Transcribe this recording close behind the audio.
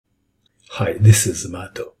Hi, this is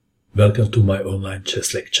Mato. Welcome to my online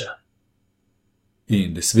chess lecture.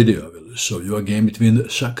 In this video I will show you a game between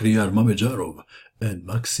Shakhriyar Mamedyarov and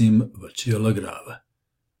Maxime Vachier Lagrave.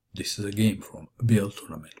 This is a game from Biel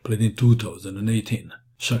tournament played in 2018.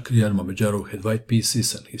 Shakhriyar Mamedyarov had white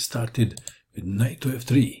pieces and he started with knight to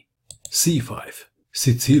f3, c5,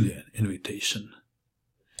 Sicilian invitation,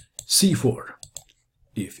 c4.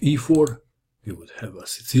 If e4, we would have a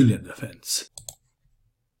Sicilian defense.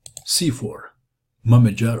 c4.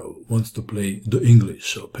 Mamedyarov wants to play the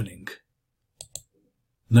English opening.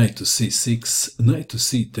 Knight to c6, knight to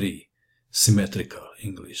c3, symmetrical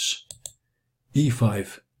English.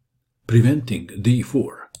 e5, preventing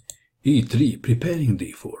d4. e3, preparing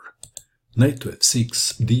d4. Knight to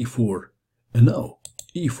f6, d4, and now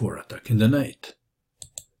e4 attacking the knight.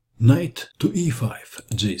 Knight to e5,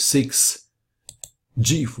 g6,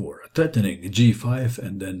 g4, threatening g5,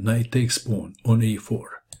 and then knight takes pawn on e4.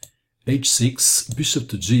 h6, bishop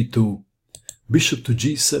to g2, bishop to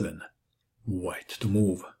g7, white to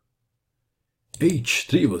move.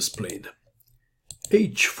 h3 was played.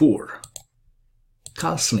 h4,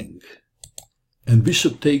 castling, and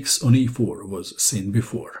bishop takes on e4 was seen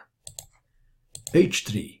before.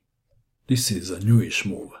 h3, this is a newish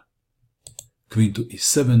move. Queen to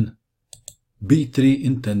e7, b3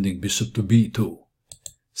 intending bishop to b2,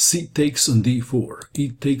 c takes on d4, e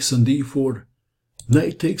takes on d4,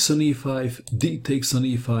 knight takes on e5, d takes on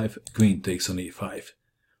e5, queen takes on e5.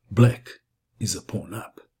 Black is a pawn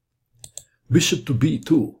up. Bishop to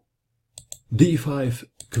b2, d5,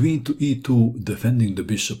 queen to e2, defending the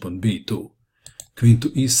bishop on b2, queen to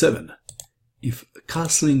e7. If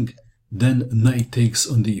castling, then knight takes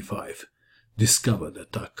on d5. Discovered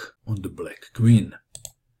attack on the black queen.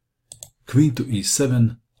 Queen to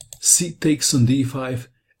e7, c takes on d5,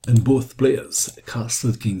 and both players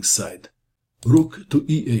castled kingside. Rook to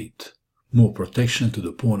e8, more protection to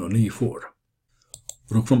the pawn on e4.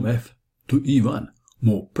 Rook from f to e1,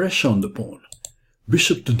 more pressure on the pawn.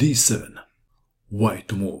 Bishop to d7, white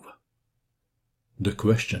to move. The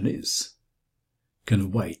question is,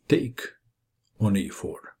 can white take on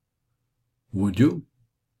e4? Would you?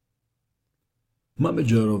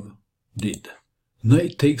 Mamedyarov did.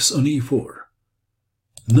 Knight takes on e4.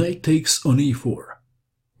 Knight takes on e4.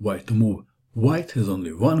 White to move. White has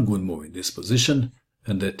only one good move in this position,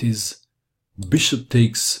 and that is bishop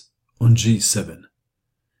takes on g7.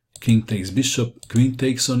 King takes bishop, queen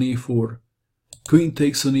takes on e4, queen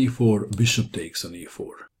takes on e4, bishop takes on e4.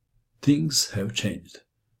 Things have changed.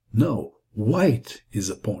 Now white is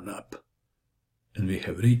a pawn up, and we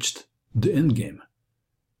have reached the endgame.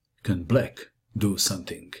 Can black do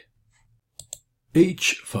something?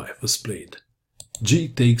 h5 was played. G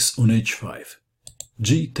takes on h5.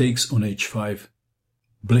 G takes on h5.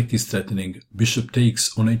 Black is threatening. Bishop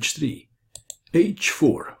takes on h3.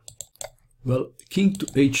 h4. Well, king to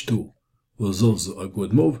h2 was also a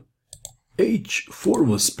good move. h4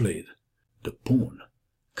 was played. The pawn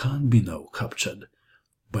can't be now captured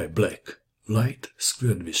by black light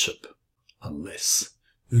squared bishop, unless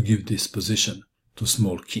you give this position to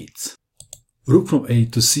small kids. Rook from a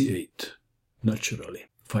to c8, naturally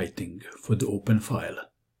fighting for the open file.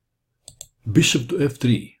 Bishop to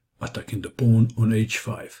f3, attacking the pawn on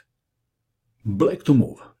h5. Black to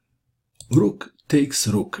move. Rook takes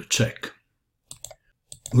rook, check.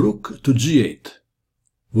 Rook to g8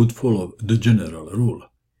 would follow the general rule.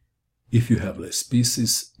 If you have less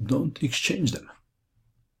pieces, don't exchange them.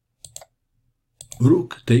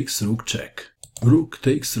 Rook takes rook, check. Rook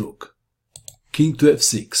takes rook. King to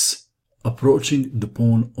f6, approaching the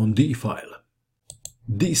pawn on d file.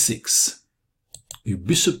 d6. If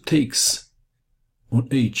bishop takes on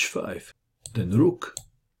h5, then rook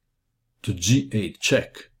to g8,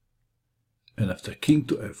 check. And after king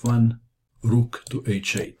to f1, rook to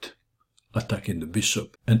h8, attacking the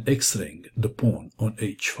bishop and x-raying the pawn on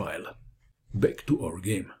h file. Back to our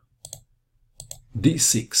game.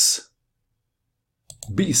 d6,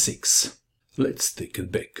 b6. Let's take it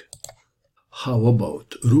back. How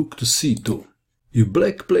about rook to c2? If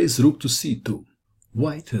black plays rook to c2,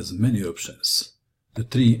 white has many options. The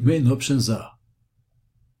three main options are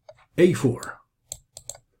a4,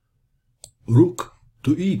 rook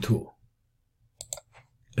to e2,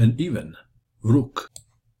 and even rook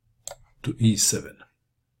to e7.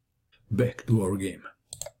 Back to our game.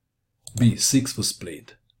 b6 was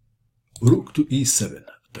played. Rook to e7,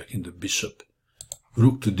 attacking the bishop.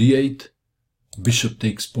 Rook to d8, bishop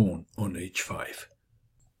takes pawn on h5.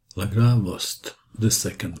 Lagrave lost the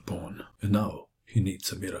second pawn, and now he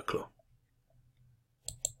needs a miracle.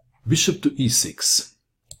 Bishop to e6,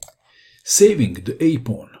 saving the a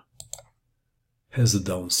pawn. has a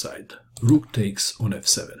downside. Rook takes on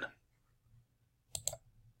f7.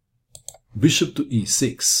 Bishop to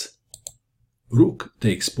e6. Rook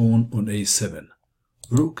takes pawn on a7.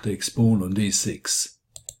 Rook takes pawn on d6.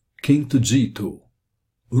 King to g2.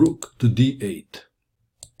 Rook to d8.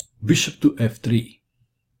 Bishop to f3.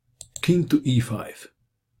 King to e5.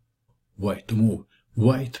 White to move.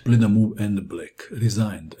 White played a move and black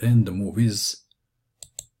resigned, and the move is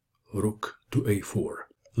rook to a4.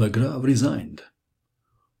 Lagrave resigned.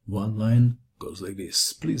 One line goes like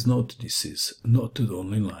this. Please note this is not the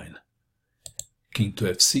only line. King to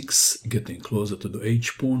f6, getting closer to the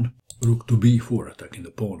h-pawn. Rook to b4, attacking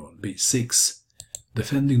the pawn on b6.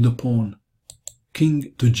 Defending the pawn.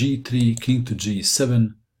 King to g3, king to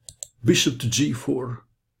g7. Bishop to g4.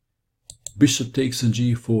 Bishop takes on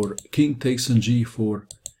g4, king takes on g4,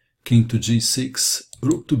 king to g6,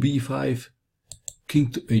 rook to b5, king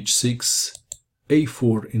to h6,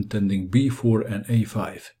 a4 intending b4 and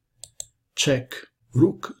a5. Check.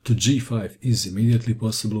 Rook to g5 is immediately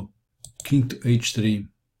possible. King to h3,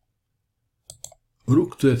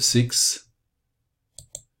 rook to f6,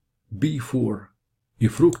 b4.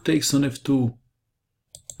 If rook takes on f2,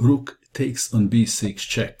 rook takes on b6,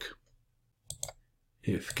 check.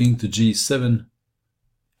 If king to g7,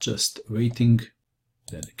 just waiting,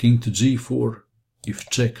 then king to g4, if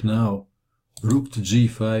check now, rook to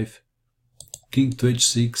g5, king to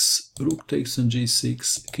h6, rook takes on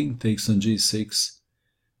g6, king takes on g6,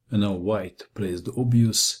 and now white plays the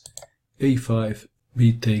obvious, a5,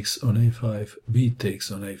 b takes on a5, b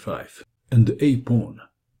takes on a5, and the a-pawn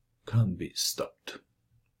can't be stopped.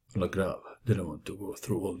 Lagrave didn't want to go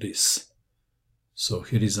through all this, so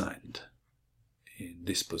he resigned in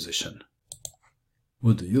this position.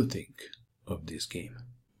 What do you think of this game?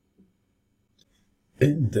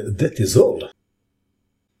 And that is all.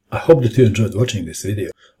 I hope that you enjoyed watching this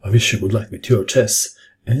video. I wish you good luck with your chess,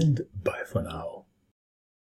 and bye for now.